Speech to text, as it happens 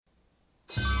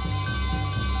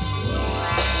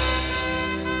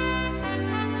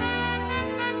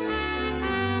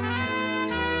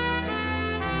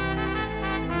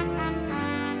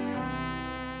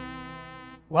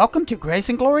Welcome to Grace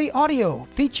and Glory Audio,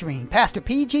 featuring Pastor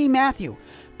P.G. Matthew,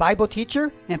 Bible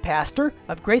teacher and pastor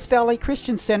of Grace Valley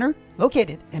Christian Center,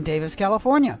 located in Davis,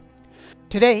 California.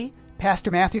 Today,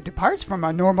 Pastor Matthew departs from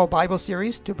our normal Bible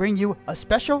series to bring you a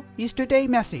special Easter Day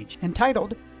message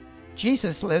entitled,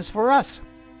 Jesus Lives for Us.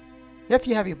 If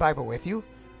you have your Bible with you,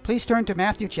 please turn to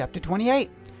Matthew chapter 28.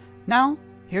 Now,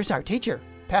 here's our teacher,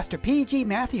 Pastor P.G.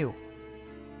 Matthew.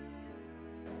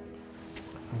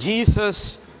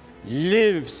 Jesus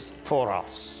lives for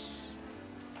us.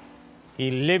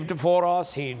 He lived for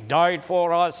us. He died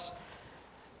for us.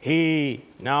 He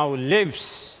now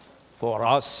lives for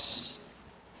us.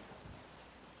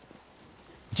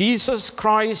 Jesus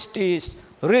Christ is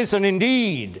risen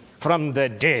indeed from the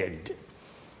dead.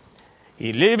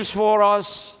 He lives for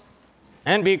us,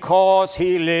 and because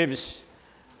He lives,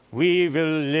 we will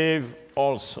live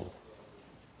also.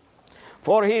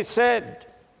 For He said,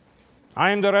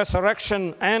 I am the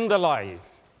resurrection and the life.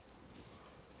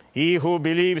 He who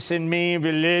believes in me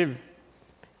will live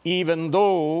even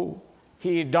though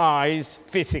he dies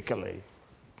physically.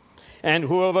 And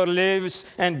whoever lives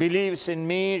and believes in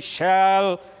me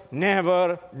shall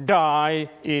never die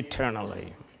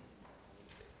eternally.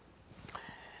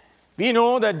 We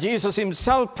know that Jesus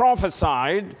himself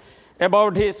prophesied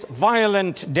about his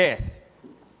violent death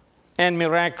and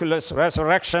miraculous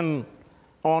resurrection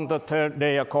on the third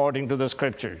day according to the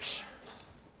scriptures.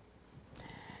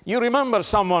 You remember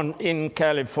someone in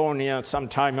California some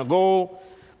time ago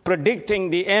predicting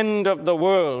the end of the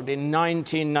world in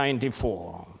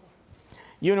 1994.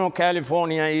 You know,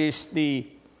 California is the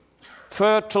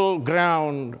fertile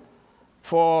ground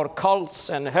for cults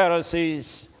and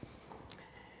heresies.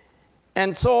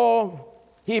 And so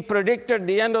he predicted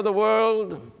the end of the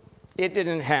world. It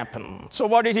didn't happen. So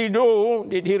what did he do?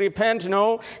 Did he repent?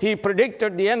 No. He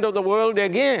predicted the end of the world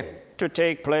again to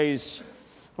take place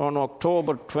on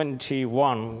October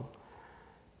 21,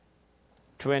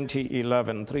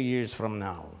 2011, 3 years from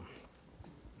now.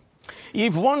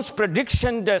 If one's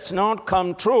prediction does not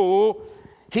come true,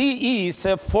 he is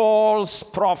a false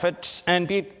prophet and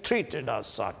be treated as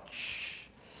such.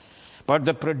 But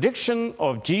the prediction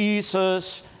of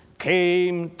Jesus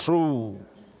came true.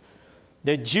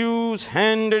 The Jews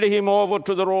handed him over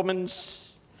to the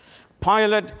Romans.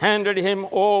 Pilate handed him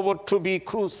over to be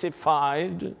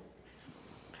crucified.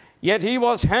 Yet he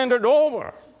was handed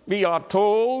over, we are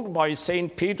told by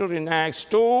St. Peter in Acts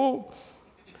 2,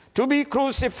 to be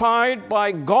crucified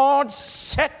by God's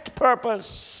set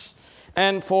purpose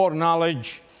and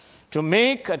foreknowledge to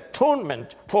make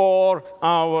atonement for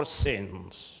our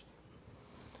sins.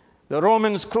 The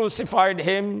Romans crucified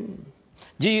him.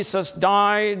 Jesus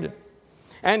died.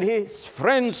 And his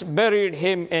friends buried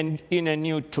him in a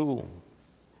new tomb.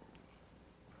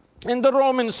 And the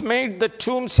Romans made the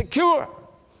tomb secure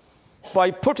by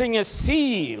putting a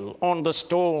seal on the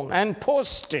stone and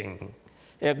posting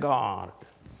a guard.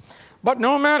 But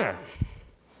no matter,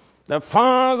 the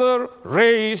Father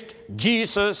raised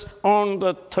Jesus on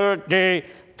the third day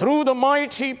through the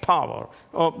mighty power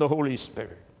of the Holy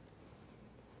Spirit.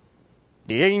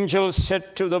 The angel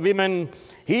said to the women,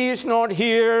 He is not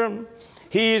here.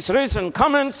 He is risen.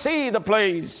 Come and see the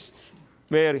place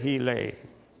where he lay.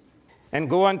 And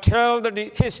go and tell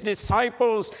his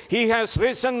disciples, he has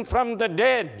risen from the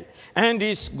dead and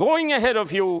is going ahead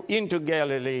of you into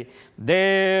Galilee.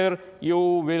 There you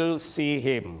will see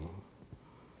him.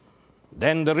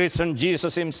 Then the risen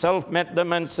Jesus himself met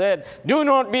them and said, Do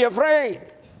not be afraid.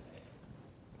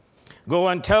 Go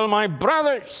and tell my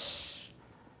brothers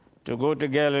to go to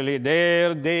Galilee.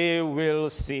 There they will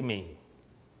see me.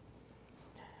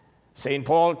 St.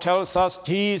 Paul tells us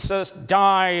Jesus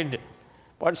died.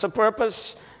 What's the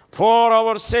purpose? For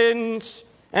our sins.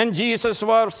 And Jesus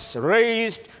was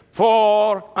raised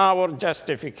for our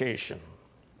justification.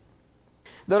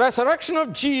 The resurrection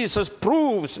of Jesus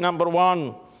proves, number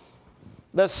one,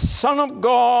 the Son of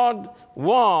God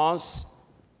was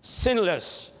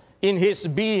sinless in his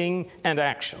being and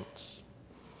actions.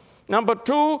 Number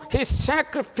two, his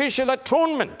sacrificial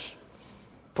atonement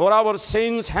for our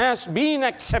sins has been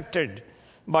accepted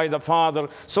by the Father.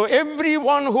 So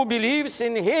everyone who believes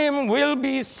in him will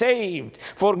be saved,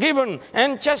 forgiven,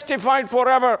 and justified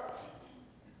forever,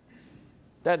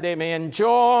 that they may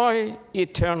enjoy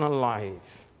eternal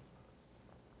life.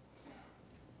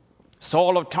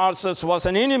 Saul of Tarsus was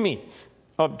an enemy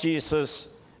of Jesus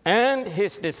and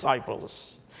his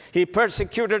disciples. He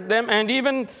persecuted them and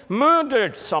even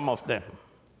murdered some of them.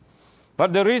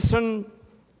 But the risen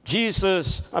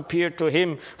Jesus appeared to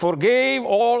him, forgave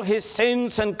all his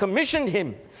sins, and commissioned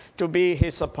him to be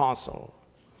his apostle.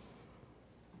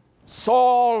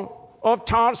 Saul of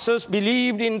Tarsus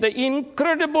believed in the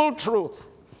incredible truth.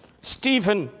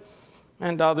 Stephen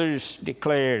and others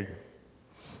declared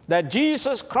that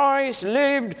Jesus Christ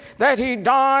lived, that he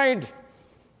died,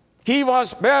 he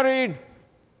was buried,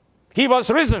 he was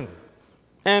risen,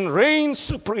 and reigned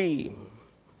supreme.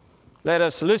 Let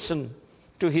us listen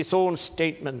to his own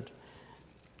statement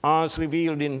as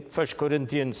revealed in 1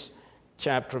 Corinthians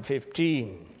chapter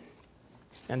 15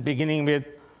 and beginning with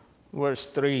verse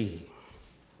 3.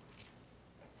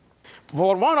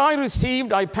 For what I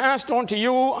received, I passed on to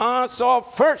you as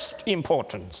of first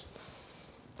importance,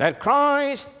 that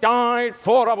Christ died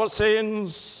for our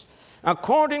sins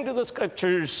according to the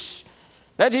Scriptures,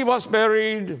 that he was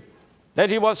buried,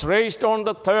 that he was raised on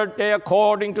the third day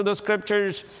according to the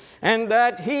Scriptures, and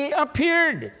that he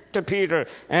appeared to Peter,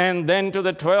 and then to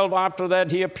the 12. After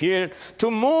that he appeared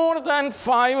to more than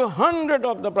 500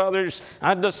 of the brothers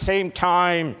at the same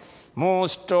time,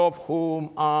 most of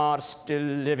whom are still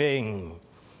living,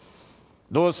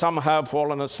 though some have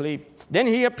fallen asleep. Then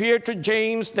he appeared to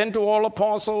James, then to all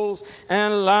apostles,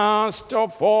 and last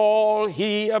of all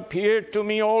he appeared to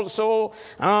me also,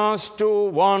 as to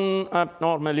one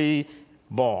abnormally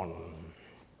born.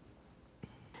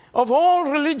 Of all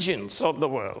religions of the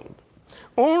world,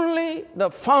 only the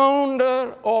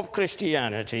founder of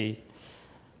Christianity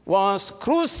was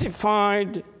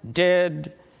crucified,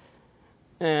 dead,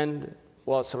 and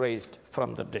was raised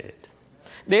from the dead.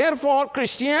 Therefore,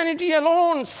 Christianity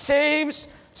alone saves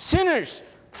sinners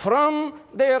from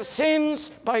their sins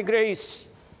by grace,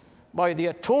 by the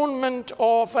atonement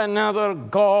of another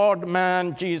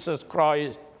God-man, Jesus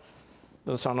Christ,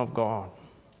 the Son of God.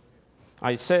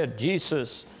 I said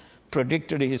Jesus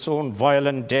predicted his own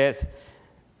violent death,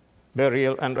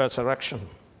 burial, and resurrection.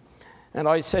 And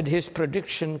I said his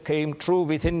prediction came true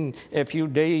within a few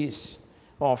days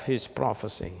of his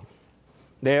prophecy.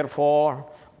 Therefore,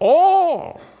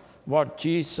 all what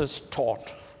Jesus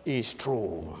taught is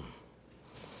true.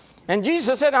 And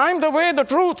Jesus said, I'm the way, the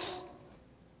truth,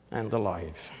 and the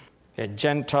life. A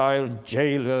Gentile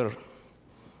jailer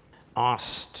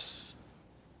asked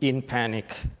in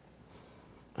panic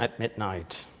at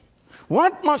midnight,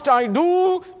 what must I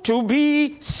do to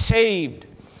be saved?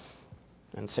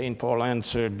 And St. Paul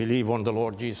answered, believe on the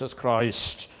Lord Jesus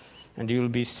Christ, and you will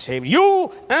be saved,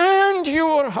 you and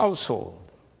your household.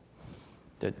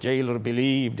 The jailer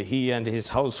believed. He and his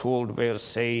household were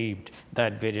saved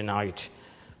that very night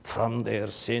from their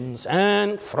sins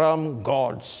and from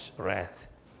God's wrath.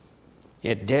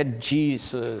 A dead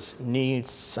Jesus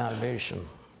needs salvation.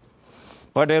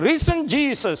 But a risen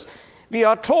Jesus, we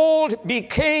are told,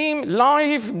 became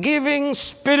life-giving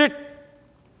spirit,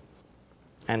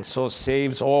 and so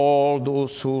saves all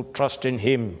those who trust in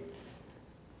him.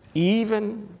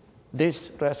 Even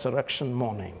this resurrection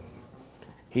morning,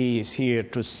 he is here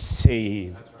to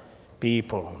save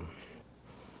people.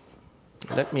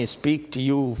 Let me speak to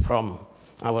you from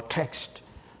our text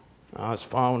as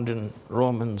found in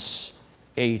Romans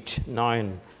 8,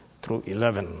 9 through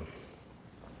 11.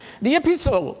 The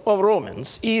epistle of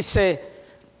Romans is a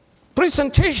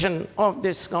presentation of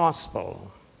this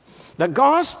gospel. The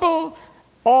gospel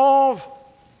of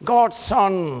God's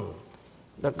Son,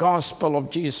 the gospel of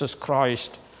Jesus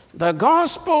Christ, the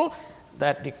gospel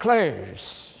that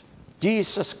declares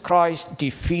Jesus Christ's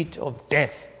defeat of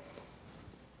death,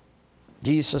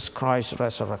 Jesus Christ's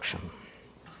resurrection.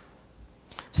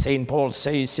 St. Paul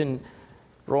says in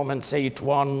Romans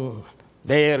 8:1,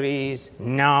 there is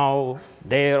now,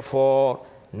 therefore,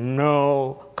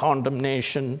 no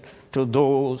condemnation to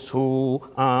those who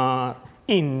are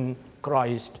in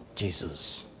Christ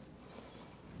Jesus.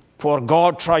 For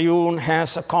God triune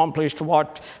has accomplished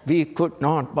what we could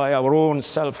not by our own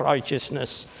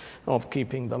self-righteousness of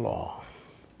keeping the law.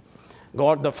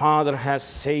 God the Father has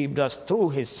saved us through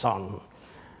his Son,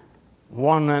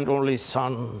 one and only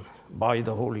Son, by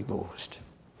the Holy Ghost.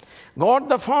 God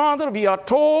the Father, we are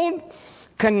told,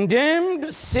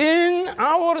 condemned sin,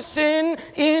 our sin,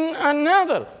 in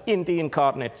another, in the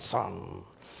incarnate Son.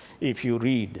 If you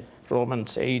read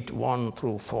Romans 8:1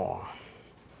 through 4.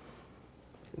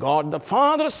 God the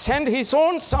Father sent his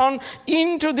own Son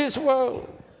into this world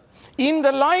in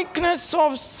the likeness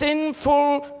of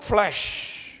sinful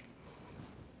flesh.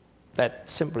 That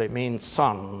simply means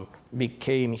Son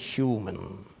became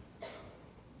human,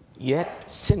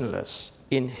 yet sinless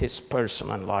in his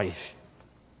person and life.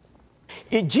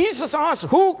 If Jesus asked,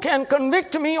 who can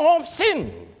convict me of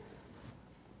sin?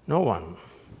 No one.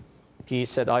 He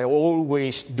said, I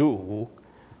always do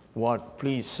what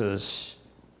pleases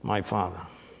my Father.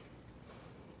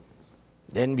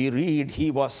 Then we read, he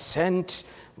was sent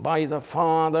by the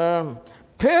Father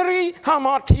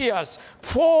perihamartias,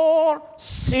 for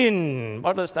sin.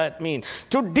 What does that mean?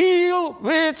 To deal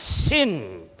with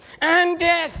sin and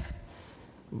death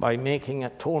by making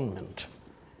atonement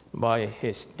by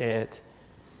his death,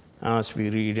 as we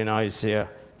read in Isaiah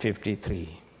 53.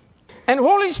 And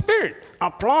Holy Spirit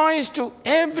applies to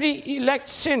every elect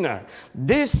sinner.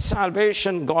 This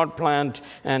salvation God planned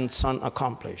and Son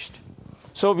accomplished.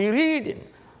 So we read in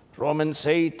Romans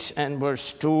 8 and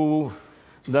verse 2,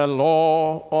 the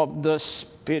law of the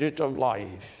Spirit of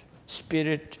life.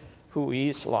 Spirit who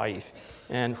is life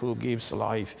and who gives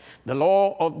life. The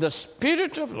law of the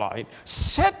Spirit of life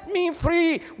set me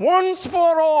free once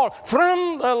for all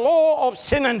from the law of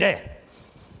sin and death.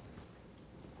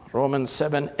 Romans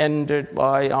 7 ended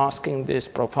by asking this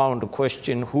profound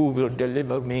question, who will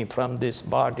deliver me from this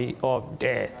body of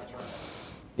death?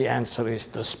 The answer is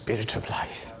the Spirit of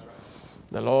life.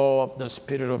 The law of the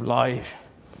Spirit of life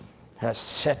has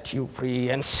set you free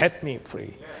and set me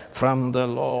free from the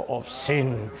law of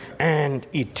sin and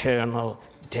eternal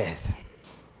death.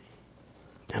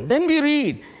 And then we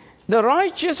read, the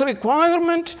righteous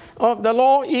requirement of the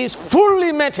law is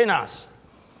fully met in us.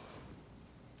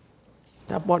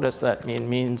 Now, what does that mean? It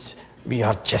means we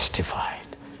are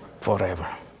justified forever.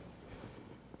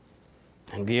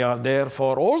 And we are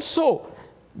therefore also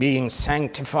being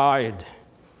sanctified.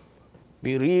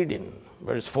 We read in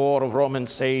verse 4 of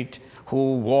Romans 8,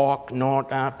 who walk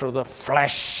not after the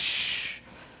flesh,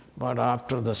 but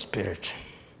after the Spirit.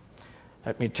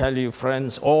 Let me tell you,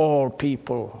 friends, all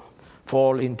people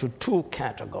fall into two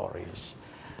categories.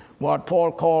 What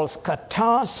Paul calls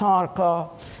kata sarka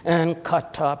and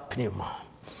kata pneuma.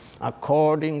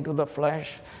 According to the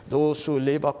flesh, those who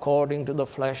live according to the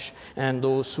flesh, and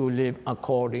those who live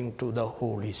according to the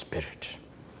Holy Spirit.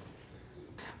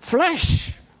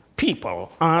 Flesh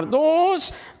people are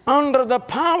those under the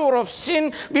power of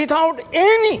sin without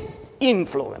any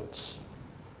influence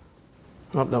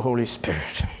of the Holy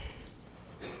Spirit.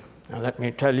 Now let me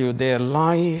tell you, their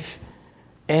life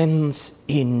ends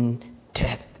in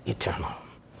death eternal.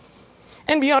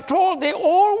 And we are told they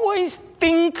always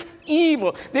think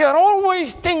evil. They are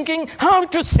always thinking how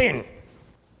to sin.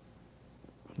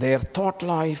 Their thought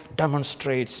life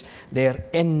demonstrates their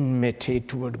enmity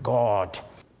toward God.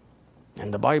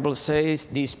 And the Bible says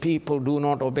these people do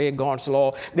not obey God's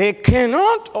law. They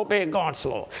cannot obey God's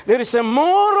law. There is a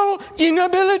moral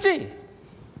inability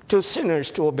to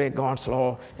sinners to obey God's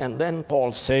law. And then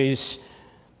Paul says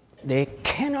they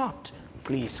cannot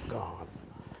please God.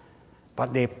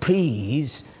 But they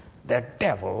please the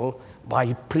devil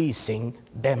by pleasing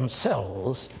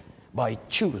themselves, by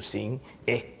choosing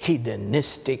a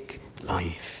hedonistic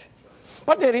life.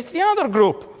 But there is the other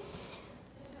group.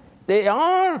 They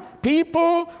are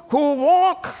people who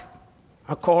walk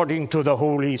according to the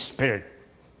Holy Spirit.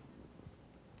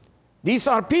 These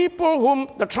are people whom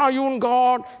the triune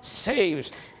God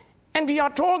saves. And we are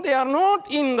told they are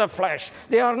not in the flesh.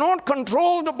 They are not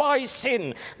controlled by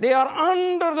sin. They are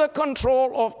under the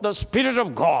control of the Spirit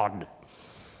of God.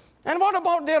 And what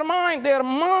about their mind? Their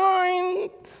mind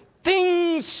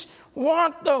thinks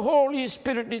what the Holy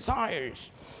Spirit desires.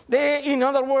 They, in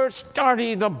other words,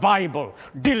 study the Bible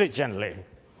diligently.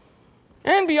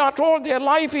 And we are told their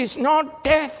life is not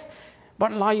death,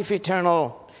 but life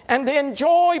eternal. And they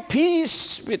enjoy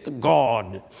peace with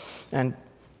God and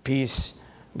peace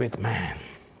with man.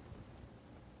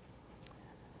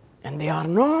 And they are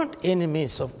not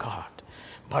enemies of God,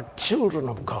 but children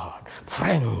of God,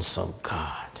 friends of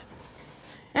God.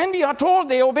 And we are told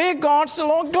they obey God's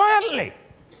law gladly.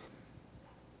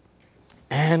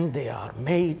 And they are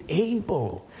made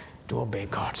able to obey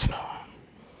God's law.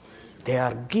 They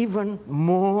are given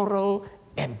moral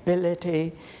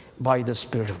ability by the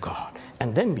Spirit of God.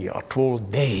 And then we are told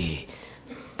they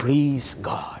please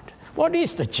God. What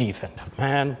is the chief end of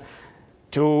man?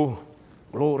 To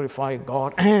glorify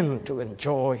God and to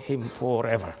enjoy Him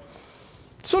forever.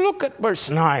 So look at verse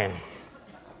 9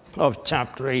 of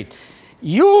chapter 8.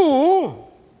 You,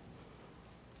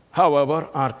 however,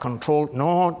 are controlled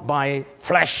not by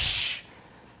flesh,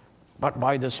 but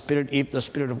by the Spirit, if the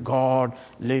Spirit of God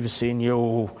lives in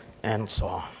you, and so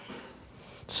on.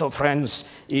 So friends,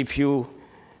 if you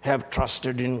have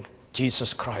trusted in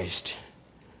Jesus Christ,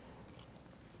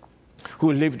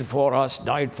 who lived for us,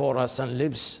 died for us, and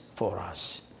lives for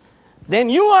us, then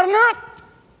you are not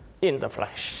in the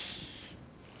flesh.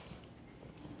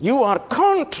 You are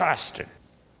contrasted.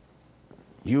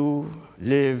 You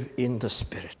live in the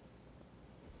Spirit.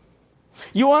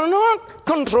 You are not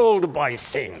controlled by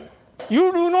sin.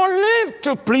 You do not live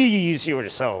to please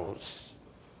yourselves.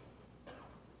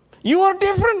 You are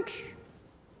different.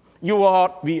 You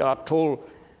are, we are told,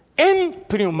 en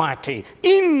pneumati,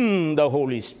 in the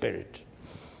Holy Spirit.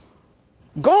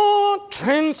 God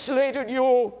translated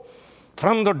you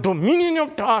from the dominion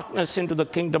of darkness into the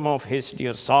kingdom of His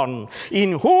dear Son,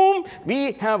 in whom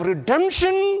we have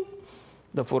redemption,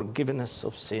 the forgiveness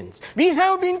of sins. We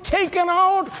have been taken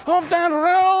out of that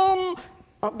realm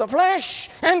of the flesh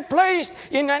and placed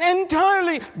in an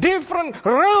entirely different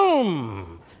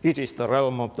realm. It is the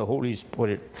realm of the Holy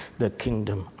Spirit, the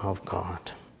kingdom of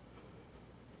God.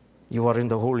 You are in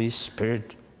the Holy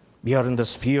Spirit. We are in the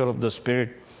sphere of the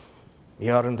Spirit. We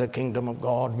are in the kingdom of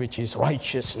God, which is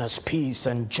righteousness, peace,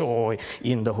 and joy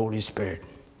in the Holy Spirit.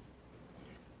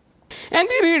 And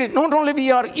we read it, not only we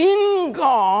are in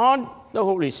God, the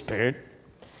Holy Spirit,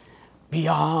 we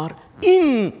are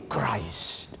in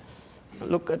Christ.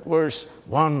 Look at verse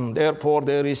 1. Therefore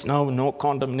there is now no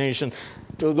condemnation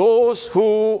to those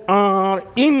who are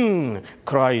in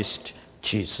Christ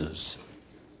Jesus.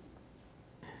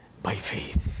 By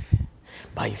faith,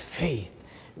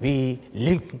 we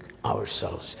link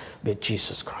ourselves with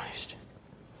Jesus Christ.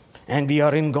 And we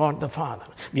are in God the Father.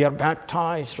 We are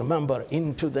baptized, remember,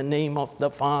 into the name of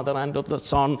the Father and of the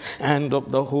Son and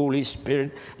of the Holy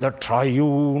Spirit. The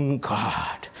triune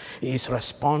God is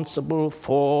responsible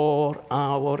for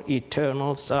our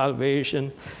eternal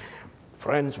salvation.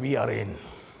 Friends, we are in.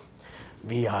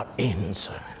 We are in,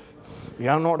 sir. We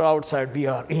are not outside, we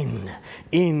are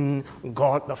in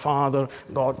God the Father,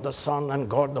 God the Son, and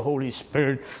God the Holy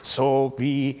Spirit. So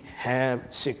we have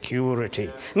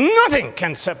security. Nothing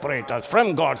can separate us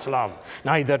from God's love.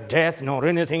 Neither death nor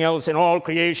anything else in all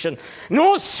creation.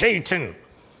 No Satan,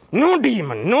 no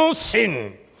demon, no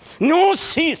sin, no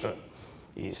Caesar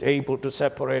is able to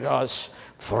separate us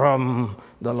from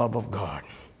the love of God.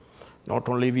 Not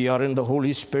only we are in the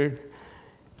Holy Spirit,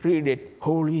 read it.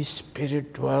 Holy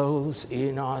Spirit dwells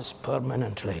in us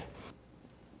permanently.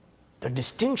 The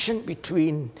distinction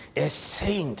between a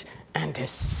saint and a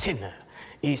sinner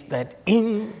is that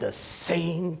in the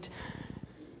saint,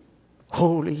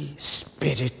 Holy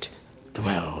Spirit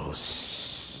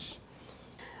dwells.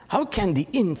 How can the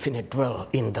infinite dwell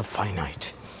in the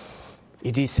finite?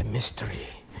 It is a mystery.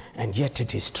 And yet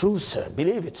it is true, sir.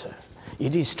 Believe it, sir.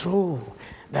 It is true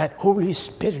that Holy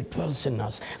Spirit dwells in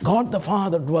us. God the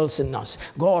Father dwells in us.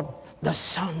 God the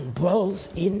Son dwells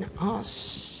in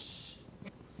us.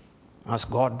 As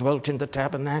God dwelt in the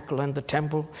tabernacle and the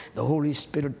temple, the Holy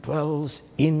Spirit dwells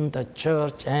in the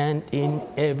church and in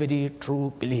every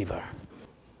true believer.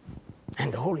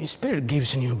 And the Holy Spirit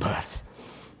gives new birth.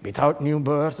 Without new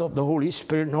birth of the Holy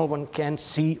Spirit, no one can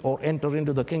see or enter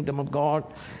into the kingdom of God.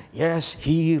 Yes,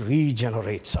 He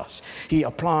regenerates us. He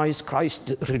applies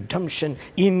Christ's redemption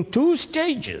in two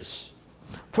stages.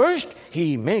 First,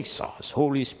 He makes us,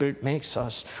 Holy Spirit makes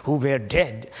us, who were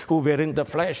dead, who were in the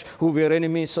flesh, who were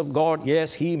enemies of God.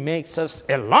 Yes, He makes us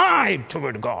alive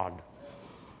toward God,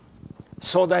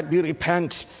 so that we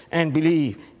repent and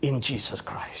believe in Jesus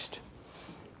Christ.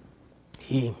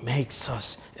 He makes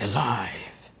us alive.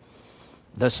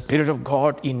 The Spirit of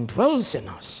God indwells in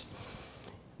us.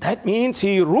 That means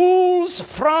He rules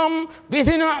from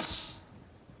within us.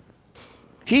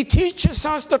 He teaches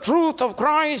us the truth of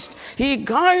Christ. He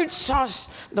guides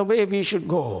us the way we should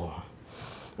go.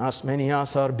 As many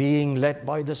as are being led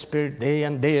by the Spirit, they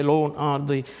and they alone are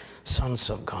the sons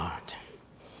of God.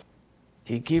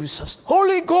 He gives us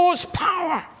Holy Ghost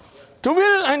power to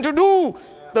will and to do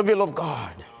the will of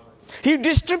God. He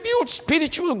distributes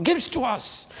spiritual gifts to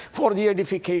us for the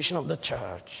edification of the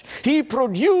church. He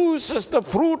produces the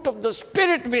fruit of the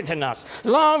Spirit within us: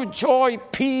 love, joy,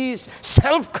 peace,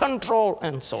 self-control,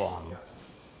 and so on.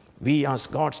 We as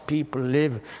God's people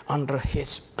live under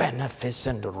His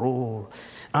beneficent rule,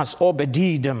 as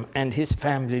Obed-Edom and his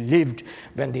family lived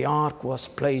when the ark was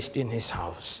placed in his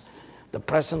house. The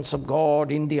presence of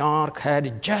God in the ark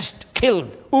had just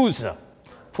killed Uzzah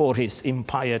for his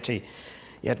impiety.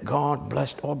 Yet God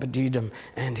blessed Obed-Edom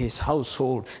and his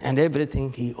household and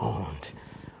everything he owned.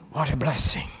 What a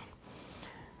blessing.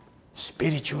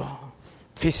 Spiritual,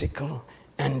 physical,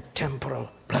 and temporal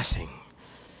blessing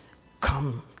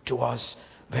come to us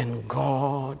when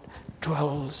God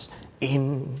dwells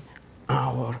in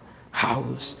our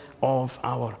house of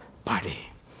our body,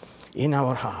 in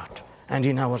our heart, and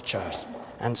in our church.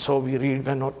 And so we read,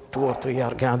 when not two or three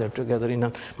are gathered together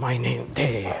in my name,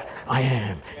 there I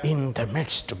am in the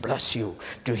midst to bless you,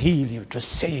 to heal you, to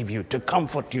save you, to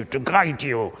comfort you, to guide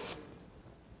you.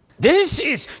 This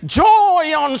is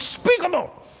joy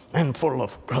unspeakable and full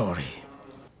of glory.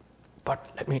 But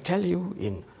let me tell you,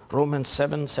 in Romans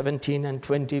 7:17 and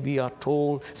 20, we are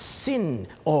told sin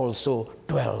also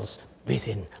dwells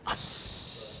within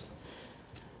us.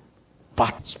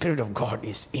 But Spirit of God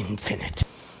is infinite.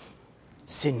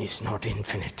 Sin is not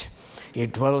infinite.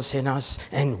 It dwells in us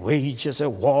and wages a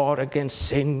war against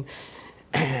sin,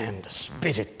 and the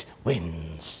Spirit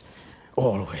wins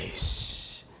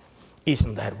always.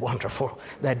 Isn't that wonderful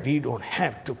that we don't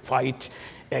have to fight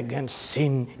against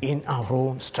sin in our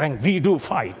own strength? We do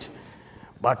fight,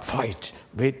 but fight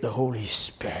with the Holy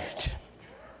Spirit.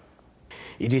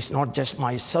 It is not just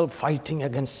myself fighting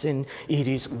against sin, it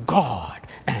is God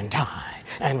and I,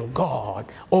 and God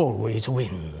always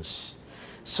wins.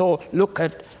 So look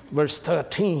at verse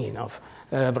 13 of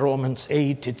Romans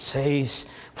 8. It says,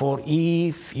 for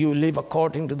if you live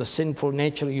according to the sinful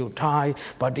nature, you die.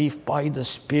 But if by the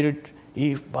Spirit,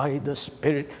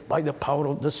 by the power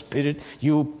of the Spirit,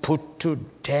 you put to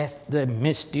death the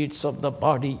misdeeds of the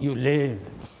body, you live.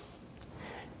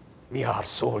 We are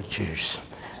soldiers.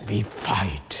 We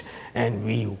fight and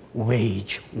we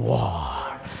wage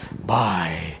war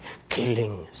by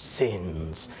killing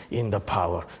sins in the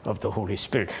power of the Holy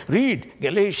Spirit. Read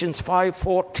Galatians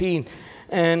 5:14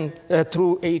 and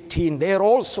through 18. There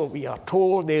also we are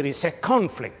told there is a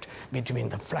conflict between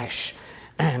the flesh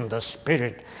and the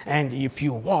Spirit. And if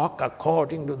you walk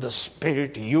according to the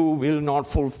Spirit, you will not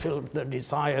fulfill the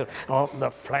desire of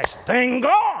the flesh. Thank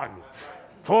God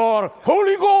for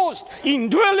Holy Ghost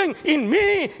indwelling in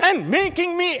me and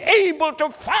making me able to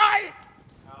fight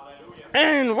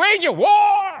and wage a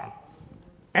war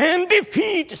and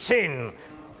defeat sin.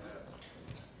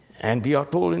 And we are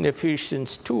told in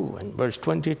Ephesians 2 and verse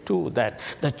 22 that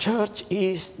the church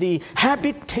is the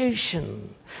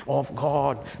habitation of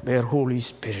God where Holy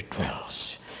Spirit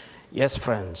dwells. Yes,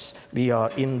 friends, we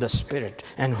are in the Spirit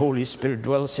and Holy Spirit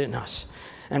dwells in us.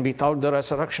 And without the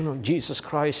resurrection of Jesus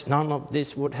Christ, none of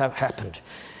this would have happened.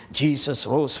 Jesus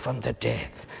rose from the dead.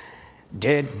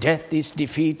 Death is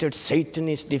defeated, Satan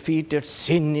is defeated,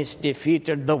 sin is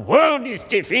defeated, the world is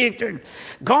defeated.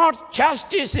 God's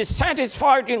justice is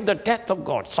satisfied in the death of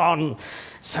God's Son.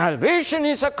 Salvation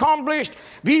is accomplished.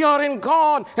 We are in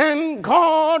God, and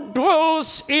God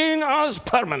dwells in us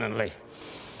permanently.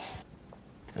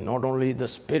 And not only the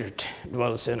Spirit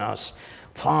dwells in us,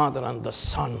 Father and the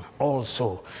Son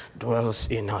also dwells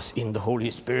in us in the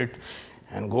Holy Spirit.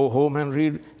 And go home and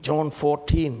read John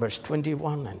 14, verse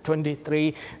 21 and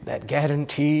 23. That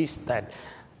guarantees that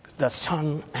the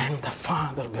Son and the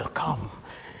Father will come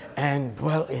and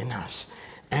dwell in us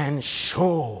and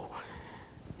show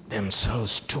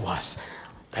themselves to us.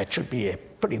 That should be a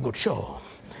pretty good show.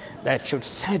 That should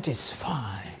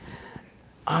satisfy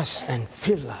us and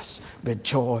fill us with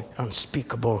joy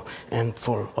unspeakable and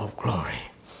full of glory.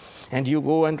 And you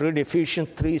go and read Ephesians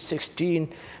 3:16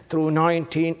 through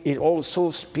 19. It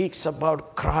also speaks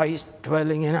about Christ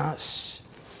dwelling in us.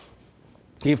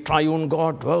 If triune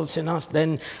God dwells in us,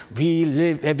 then we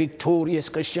live a victorious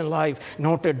Christian life,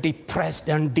 not a depressed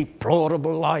and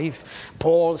deplorable life.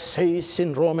 Paul says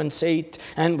in Romans 8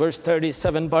 and verse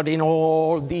 37, but in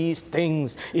all these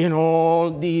things, in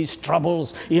all these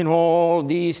troubles, in all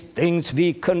these things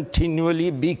we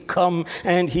continually become,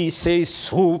 and he says,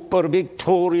 super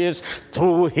victorious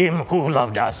through him who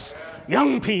loved us.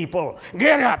 Young people,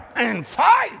 get up and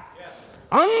fight.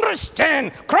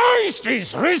 Understand, Christ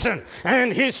is risen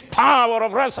and his power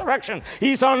of resurrection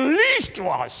is unleashed to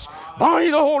us by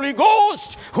the Holy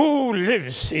Ghost who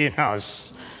lives in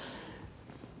us.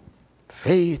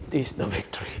 Faith is the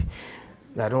victory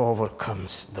that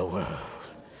overcomes the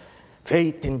world.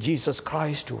 Faith in Jesus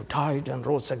Christ who died and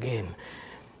rose again.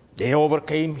 They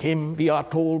overcame him, we are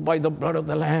told, by the blood of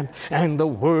the Lamb and the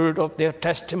word of their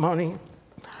testimony.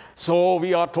 So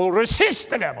we are told, resist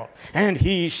the devil, and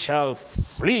he shall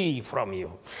flee from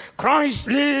you. Christ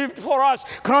lived for us.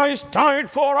 Christ died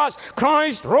for us.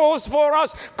 Christ rose for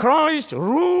us. Christ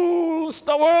rules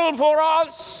the world for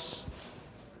us.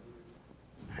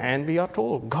 And we are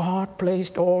told, God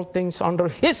placed all things under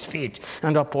his feet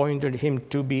and appointed him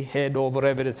to be head over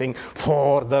everything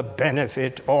for the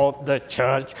benefit of the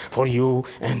church, for you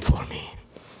and for me.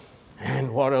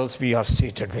 And what else? We are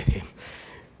seated with him.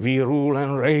 We rule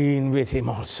and reign with him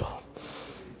also.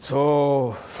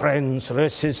 So, friends,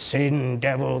 resist sin,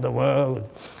 devil, the world,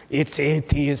 its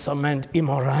atheism and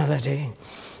immorality,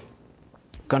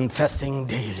 confessing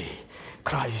daily,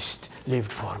 Christ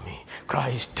lived for me.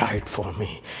 Christ died for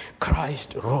me.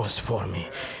 Christ rose for me.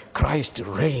 Christ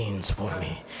reigns for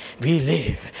me. We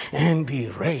live and we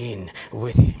reign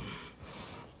with him.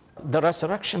 The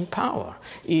resurrection power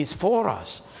is for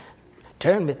us.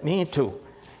 Turn with me to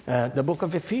the book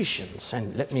of Ephesians,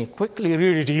 and let me quickly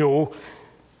read it to you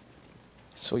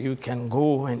so you can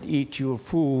go and eat your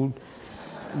food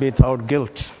without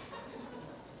guilt.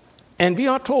 And we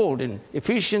are told in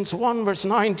Ephesians 1 verse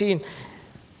 19,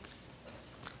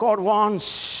 God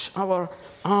wants our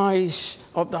eyes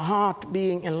of the heart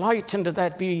being enlightened,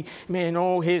 that we may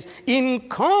know his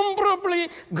incomparably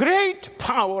great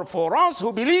power for us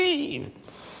who believe.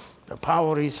 The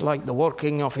power is like the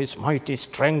working of his mighty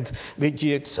strength, which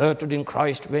he exerted in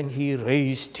Christ when he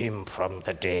raised him from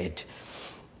the dead.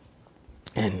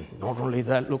 And not only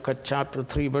that, look at chapter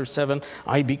 3 verse 7.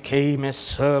 I became a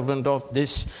servant of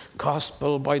this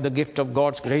gospel by the gift of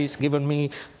God's grace given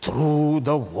me through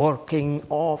the working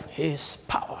of his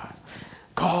power.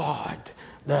 God,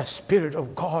 the Spirit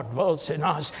of God dwells in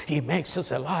us. He makes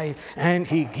us alive and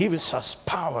he gives us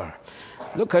power.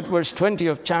 Look at verse 20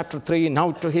 of chapter 3.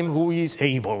 Now to him who is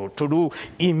able to do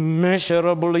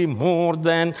immeasurably more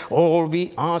than all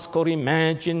we ask or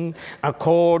imagine,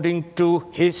 according to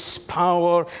his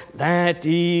power that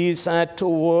is at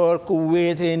work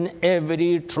within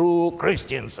every true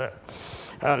Christian, sir.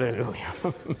 Hallelujah.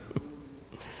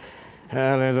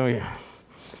 Hallelujah.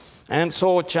 And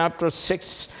so chapter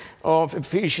 6 of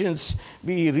Ephesians,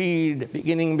 we read,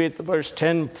 beginning with verse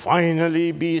 10,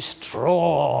 finally be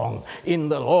strong in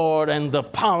the Lord and the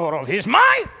power of his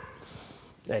might,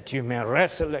 that you may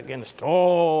wrestle against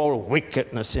all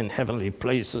wickedness in heavenly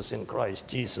places in Christ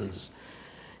Jesus.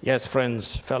 Yes,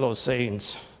 friends, fellow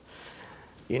saints,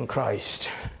 in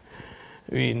Christ,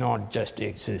 we not just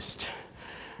exist,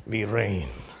 we reign,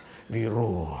 we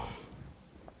rule.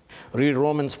 Read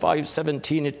Romans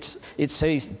 5:17, it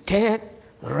says, death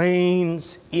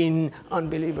reigns in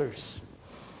unbelievers.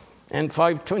 And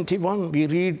 5:21 we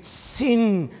read,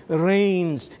 sin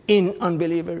reigns in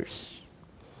unbelievers.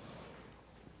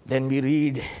 Then we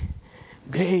read,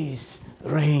 grace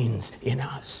reigns in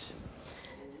us.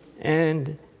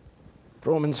 And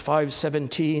Romans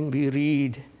 5:17 we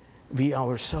read, we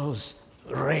ourselves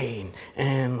reign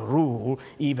and rule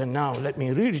even now. Let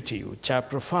me read it to you.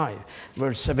 Chapter 5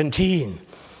 verse 17.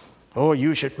 Oh,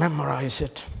 you should memorize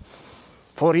it.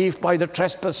 For if by the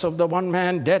trespass of the one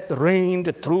man death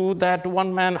reigned through that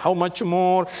one man, how much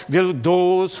more will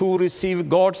those who receive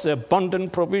God's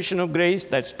abundant provision of grace,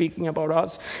 that's speaking about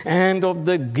us, and of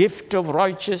the gift of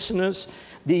righteousness,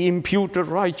 the imputed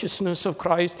righteousness of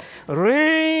Christ,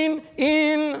 reign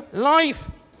in life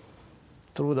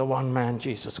through the one man,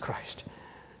 Jesus Christ.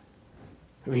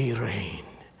 We reign.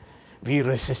 We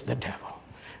resist the devil.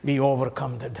 We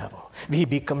overcome the devil. We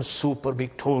become super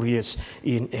victorious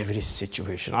in every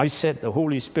situation. I said the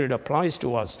Holy Spirit applies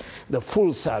to us the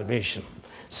full salvation.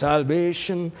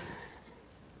 Salvation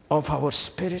of our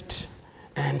spirit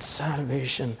and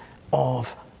salvation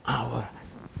of our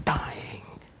dying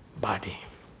body.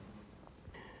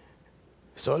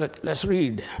 So let's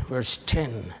read verse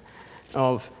 10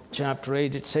 of chapter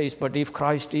 8. It says, but if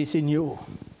Christ is in you,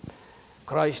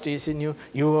 Christ is in you,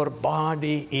 your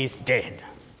body is dead.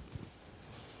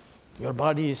 Your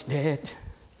body is dead,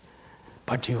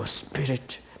 but your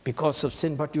spirit, because of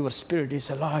sin, but your spirit is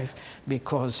alive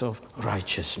because of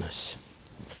righteousness.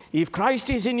 If Christ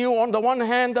is in you, on the one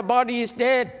hand, the body is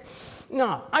dead.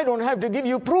 Now, I don't have to give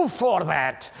you proof for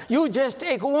that. You just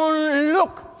take one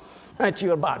look at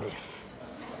your body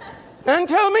and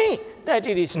tell me that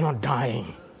it is not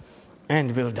dying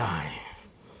and will die.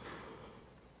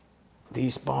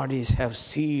 These bodies have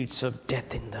seeds of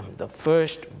death in them. The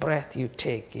first breath you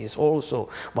take is also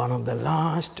one of the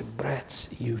last breaths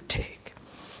you take.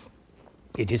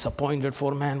 It is appointed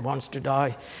for man once to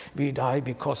die. We die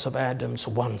because of Adam's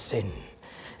one sin.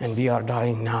 And we are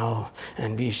dying now,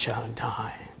 and we shall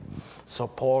die. So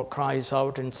Paul cries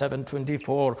out in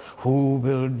 7:24, who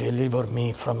will deliver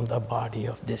me from the body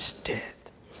of this death?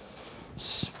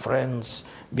 Friends,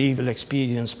 we will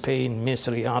experience pain,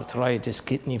 misery, arthritis,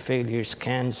 kidney failures,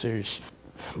 cancers,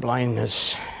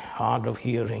 blindness, hard of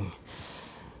hearing,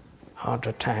 heart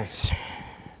attacks,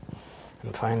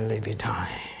 and finally we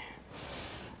die.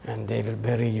 And they will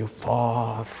bury you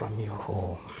far from your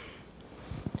home.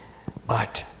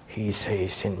 But he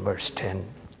says in verse 10,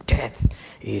 death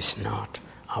is not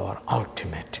our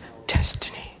ultimate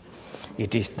destiny.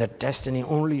 It is the destiny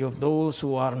only of those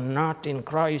who are not in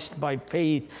Christ by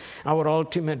faith. Our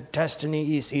ultimate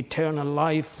destiny is eternal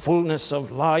life, fullness of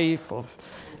life,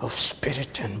 of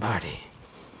spirit and body.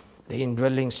 The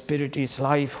indwelling Spirit is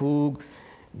life, who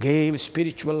gave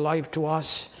spiritual life to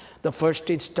us, the first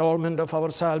installment of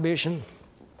our salvation.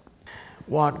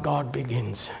 What God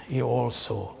begins, he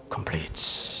also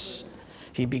completes.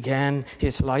 He began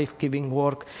his life-giving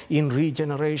work in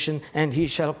regeneration, and he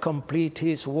shall complete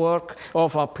his work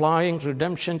of applying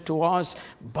redemption to us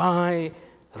by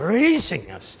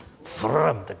raising us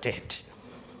from the dead.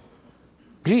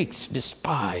 Greeks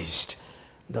despised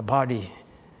the body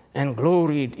and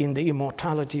gloried in the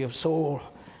immortality of soul.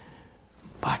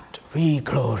 But we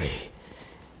glory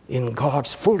in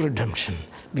God's full redemption,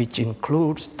 which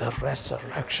includes the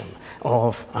resurrection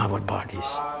of our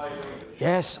bodies.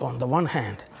 Yes, on the one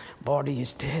hand, body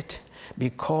is dead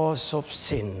because of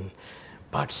sin,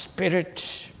 but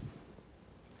spirit,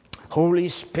 Holy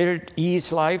Spirit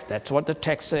is life. That's what the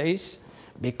text says.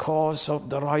 Because of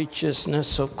the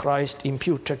righteousness of Christ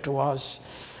imputed to us.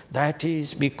 That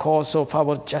is because of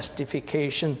our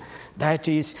justification. That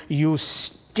is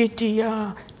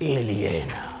justitia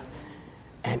aliena.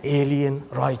 An alien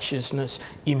righteousness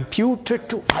imputed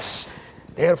to us.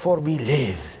 Therefore we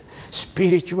live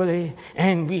spiritually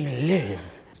and we live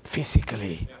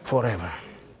physically forever.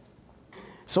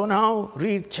 So now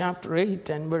read chapter 8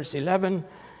 and verse 11.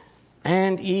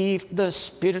 And if the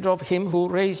Spirit of him who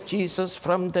raised Jesus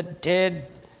from the dead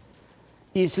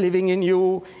is living in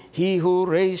you, he who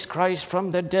raised Christ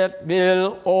from the dead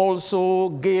will also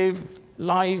give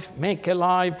life, make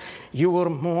alive your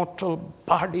mortal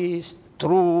bodies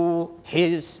through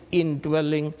his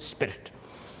indwelling Spirit.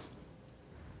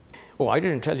 Oh, I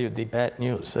didn't tell you the bad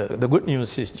news. The good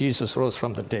news is Jesus rose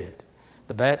from the dead.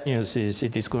 The bad news is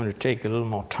it is going to take a little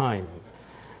more time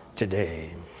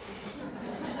today.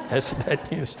 That's bad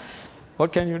news.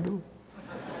 What can you do?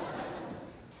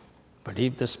 But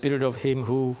if the Spirit of him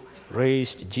who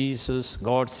raised Jesus,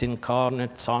 God's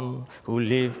incarnate Son, who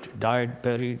lived, died,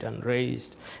 buried, and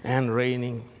raised, and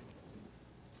reigning,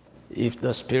 if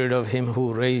the Spirit of him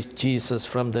who raised Jesus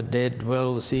from the dead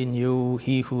dwells in you,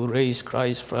 he who raised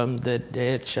Christ from the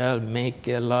dead shall make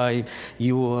alive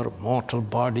your mortal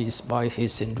bodies by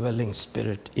his indwelling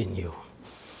Spirit in you.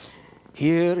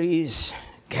 Here is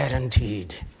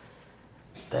guaranteed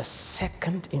the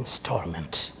second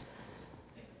installment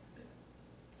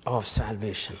of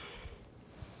salvation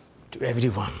to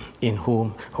everyone in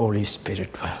whom Holy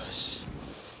Spirit dwells.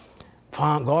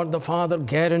 God the Father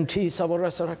guarantees our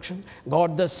resurrection.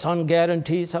 God the Son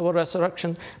guarantees our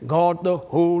resurrection. God the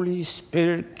Holy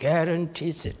Spirit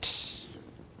guarantees it.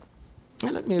 Now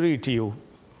let me read to you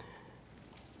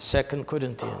 2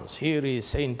 Corinthians. Here is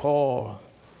St. Paul,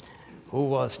 who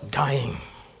was dying.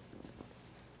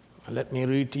 Let me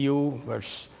read to you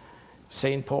verse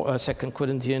 2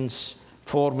 Corinthians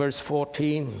 4 verse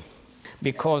 14.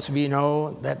 Because we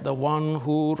know that the one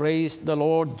who raised the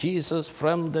Lord Jesus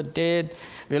from the dead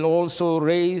will also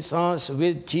raise us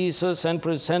with Jesus and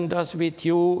present us with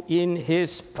you in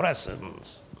his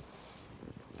presence.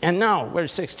 And now,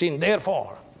 verse 16,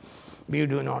 therefore, we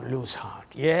do not lose heart.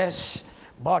 Yes,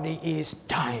 body is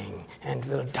dying and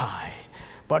will die.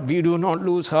 But we do not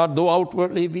lose heart, though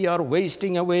outwardly we are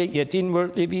wasting away, yet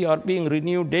inwardly we are being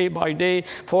renewed day by day,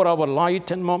 for our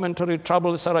light and momentary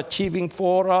troubles are achieving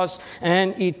for us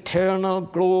an eternal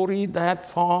glory that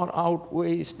far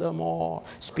outweighs them all.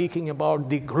 Speaking about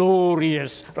the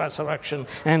glorious resurrection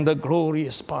and the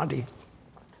glorious body.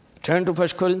 Turn to 1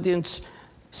 Corinthians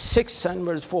 6 and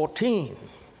verse 14.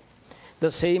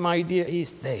 The same idea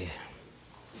is there.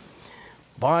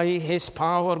 By his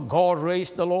power, God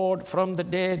raised the Lord from the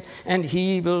dead, and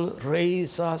he will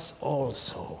raise us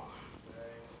also.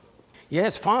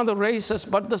 Yes, Father raises,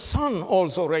 but the Son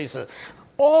also raises.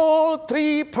 All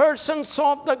three persons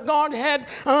of the Godhead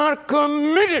are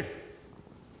committed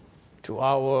to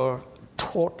our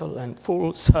total and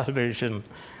full salvation.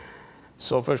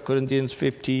 So 1 Corinthians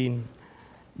 15,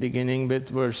 beginning with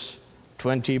verse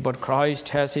 20, but Christ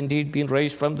has indeed been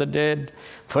raised from the dead,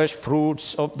 first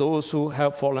fruits of those who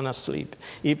have fallen asleep.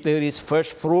 If there is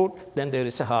first fruit, then there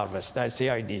is a harvest. That's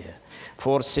the idea.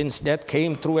 For since death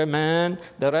came through a man,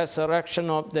 the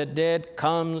resurrection of the dead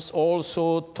comes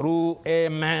also through a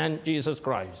man, Jesus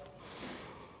Christ.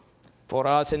 For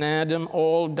as in Adam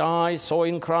all die, so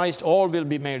in Christ all will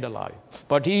be made alive.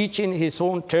 But each in his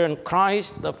own turn,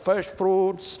 Christ the first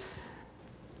fruits,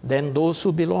 then those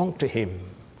who belong to him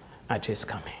at his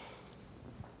coming.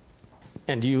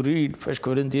 And you read 1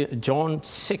 Corinthians, John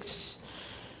 6,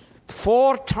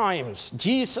 4 times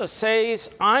Jesus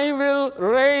says, I will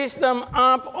raise them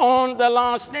up on the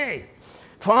last day.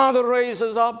 Father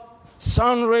raises up,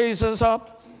 Son raises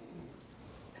up,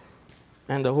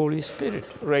 and the Holy Spirit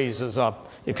raises up.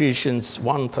 Ephesians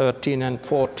 1:13 and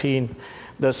 14.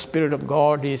 The Spirit of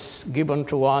God is given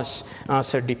to us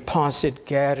as a deposit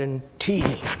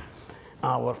guaranteeing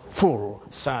our full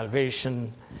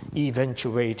salvation,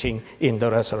 eventuating in the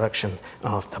resurrection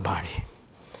of the body.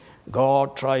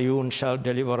 God triune shall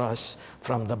deliver us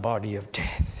from the body of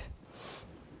death.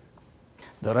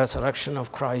 The resurrection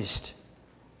of Christ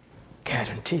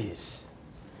guarantees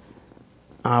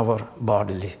our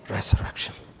bodily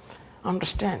resurrection.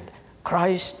 Understand,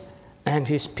 Christ and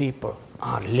his people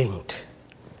are linked.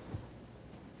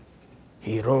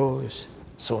 He rose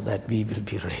so that we will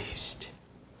be raised.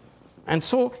 And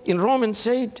so in Romans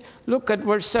 8, look at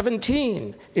verse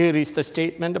 17. Here is the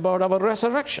statement about our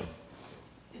resurrection.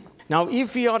 Now,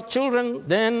 if we are children,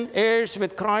 then heirs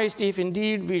with Christ, if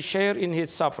indeed we share in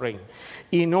his suffering,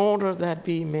 in order that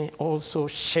we may also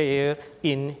share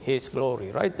in his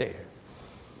glory. Right there.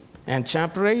 And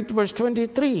chapter 8, verse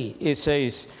 23, it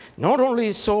says, not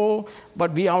only so,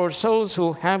 but we ourselves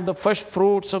who have the first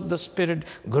fruits of the Spirit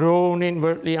groan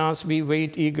inwardly as we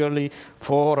wait eagerly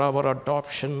for our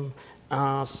adoption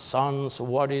as sons.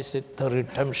 What is it? The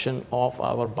redemption of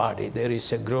our body. There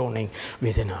is a groaning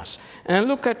within us. And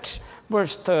look at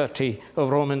verse 30 of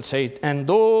Romans 8. And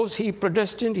those he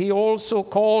predestined, he also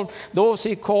called. Those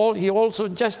he called, he also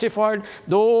justified.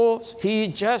 Those he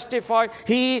justified,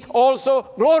 he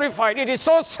also glorified. It is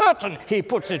so certain, he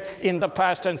puts it in the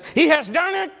past tense. He has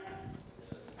done it.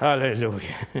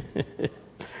 Hallelujah.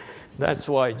 That's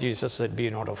why Jesus said, be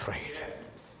not afraid.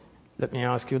 Let me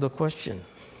ask you the question.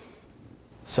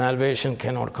 Salvation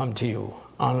cannot come to you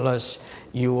unless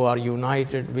you are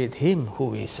united with him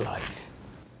who is life.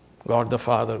 God the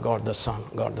Father, God the Son,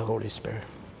 God the Holy Spirit.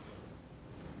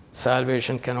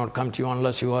 Salvation cannot come to you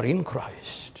unless you are in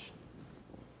Christ.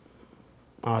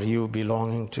 Are you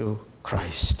belonging to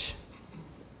Christ?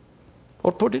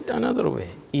 Or put it another way,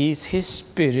 is his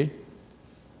Spirit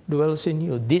dwells in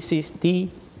you? This is the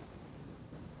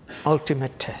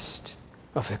ultimate test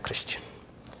of a Christian.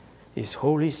 His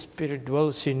Holy Spirit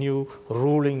dwells in you,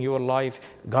 ruling your life,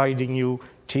 guiding you,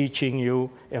 teaching you,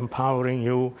 empowering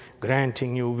you,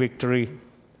 granting you victory.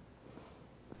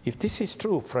 If this is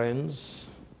true, friends,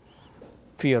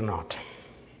 fear not.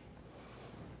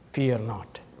 Fear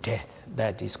not death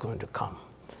that is going to come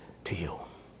to you.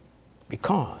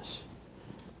 Because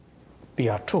we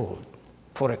are told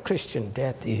for a Christian,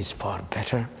 death is far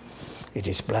better. It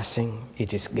is blessing,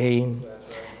 it is gain,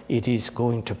 it is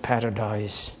going to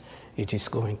paradise. It is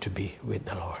going to be with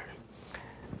the Lord.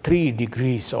 3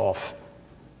 degrees of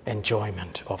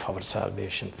enjoyment of our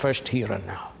salvation. First, here and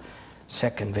now.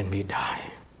 Second, when we die.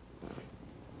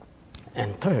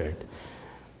 And third,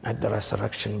 at the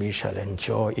resurrection, we shall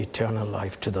enjoy eternal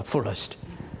life to the fullest.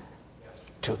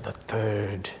 To the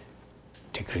 3rd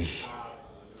degree.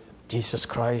 Jesus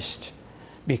Christ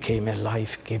became a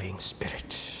life-giving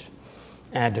spirit.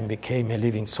 Adam became a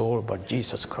living soul, but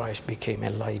Jesus Christ became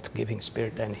a life-giving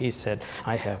spirit. And he said,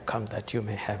 I have come that you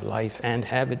may have life and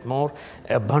have it more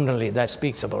abundantly. That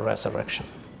speaks about resurrection.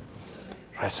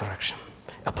 Resurrection.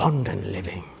 Abundant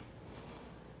living.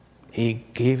 He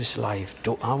gives life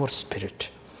to our spirit.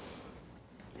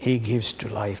 He gives to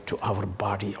life to our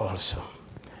body also.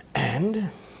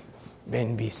 And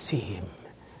when we see him,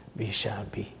 we shall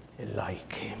be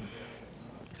like him.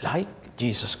 Like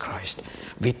Jesus Christ,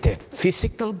 with a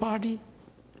physical body,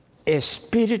 a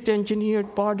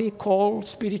spirit-engineered body called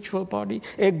spiritual body,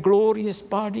 a glorious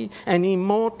body, an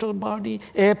immortal body,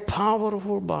 a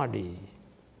powerful body.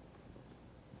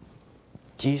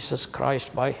 Jesus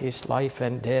Christ, by his life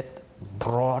and death,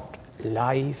 brought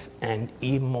life and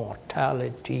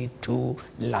immortality to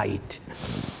light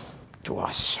to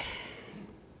us.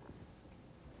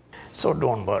 So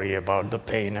don't worry about the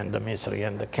pain and the misery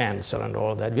and the cancer and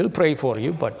all that. We'll pray for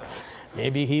you, but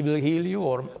maybe he will heal you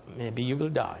or maybe you will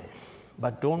die.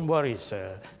 But don't worry,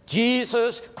 sir.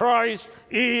 Jesus Christ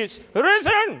is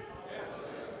risen.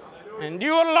 And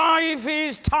your life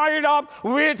is tied up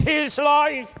with his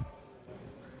life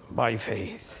by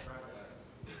faith.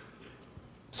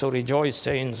 So rejoice,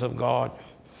 saints of God.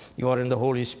 You are in the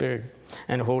Holy Spirit.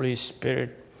 And Holy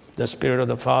Spirit, the Spirit of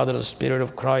the Father, the Spirit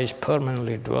of Christ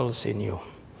permanently dwells in you.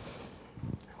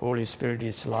 Holy Spirit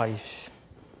is life.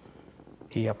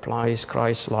 He applies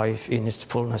Christ's life in its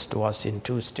fullness to us in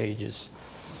 2 stages.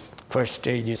 First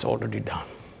stage is already done.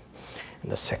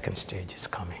 And the second stage is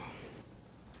coming.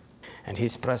 And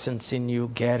his presence in you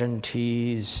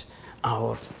guarantees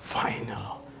our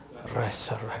final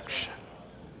resurrection.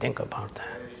 Think about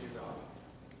that.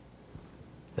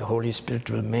 The Holy Spirit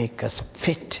will make us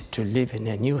fit to live in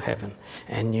a new heaven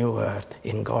and new earth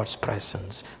in God's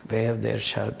presence, where there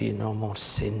shall be no more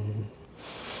sin,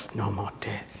 no more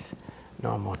death,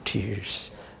 no more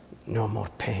tears, no more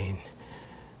pain,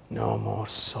 no more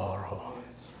sorrow,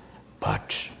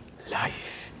 but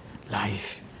life,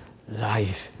 life,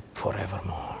 life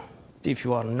forevermore. If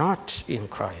you are not in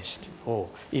Christ,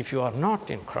 if you are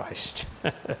not in Christ,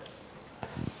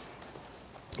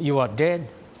 you are dead.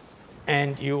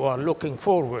 And you are looking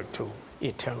forward to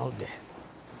eternal death.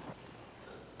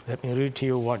 Let me read to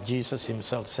you what Jesus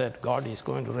himself said. God is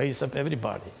going to raise up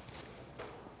everybody.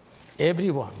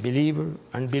 Everyone, believer,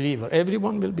 unbeliever,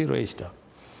 everyone will be raised up.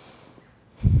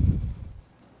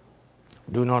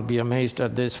 Do not be amazed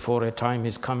at this, for a time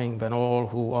is coming when all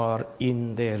who are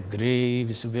in their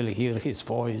graves will hear his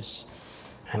voice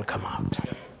and come out.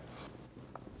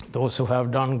 Those who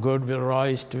have done good will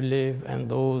rise to live, and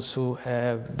those who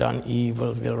have done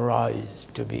evil will rise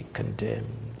to be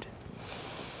condemned.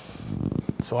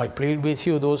 So I plead with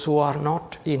you, those who are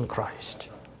not in Christ,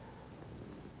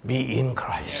 be in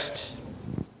Christ.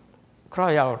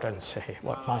 Cry out and say,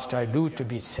 what must I do to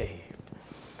be saved?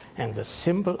 And the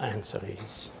simple answer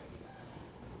is,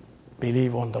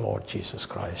 believe on the Lord Jesus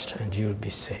Christ and you'll be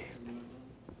saved.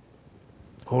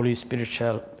 Holy Spirit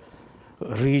shall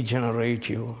regenerate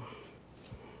you,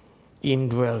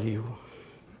 indwell you,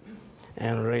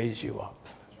 and raise you up.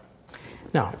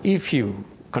 Now, if you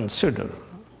consider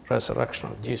resurrection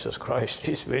of Jesus Christ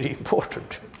is very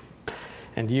important,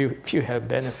 and if you have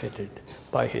benefited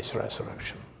by his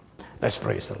resurrection, let's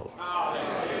praise the Lord.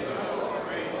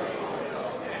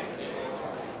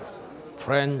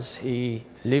 Friends, he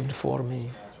lived for me,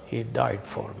 he died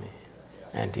for me,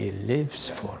 and he lives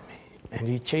for me. And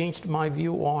he changed my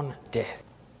view on death.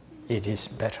 It is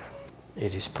better.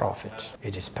 It is profit.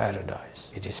 It is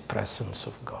paradise. It is presence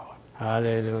of God.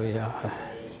 Hallelujah.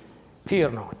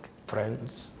 Fear not,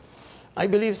 friends. I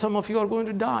believe some of you are going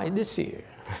to die this year.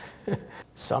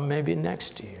 Some maybe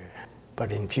next year.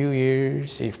 But in few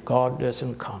years, if God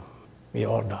doesn't come, we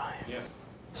all die. Yeah.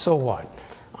 So what?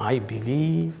 I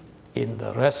believe in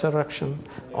the resurrection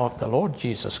of the Lord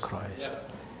Jesus Christ. Yes.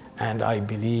 And I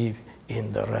believe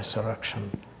in the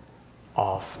resurrection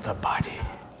of the body.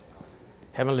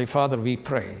 Heavenly Father, we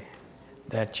pray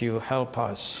that you help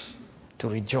us to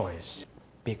rejoice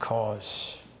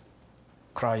because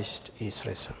Christ is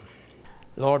risen.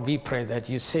 Lord, we pray that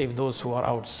you save those who are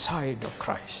outside of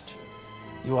Christ.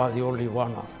 You are the only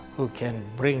one who can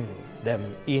bring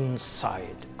them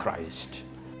inside Christ.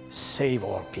 Save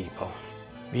all people.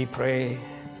 We pray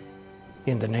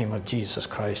in the name of Jesus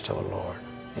Christ our Lord.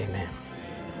 Amen.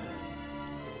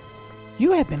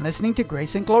 You have been listening to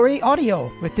Grace and Glory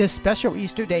Audio with this special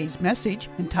Easter Day's message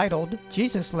entitled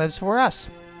Jesus Lives for Us.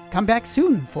 Come back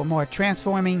soon for more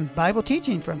transforming Bible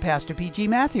teaching from Pastor P.G.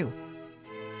 Matthew.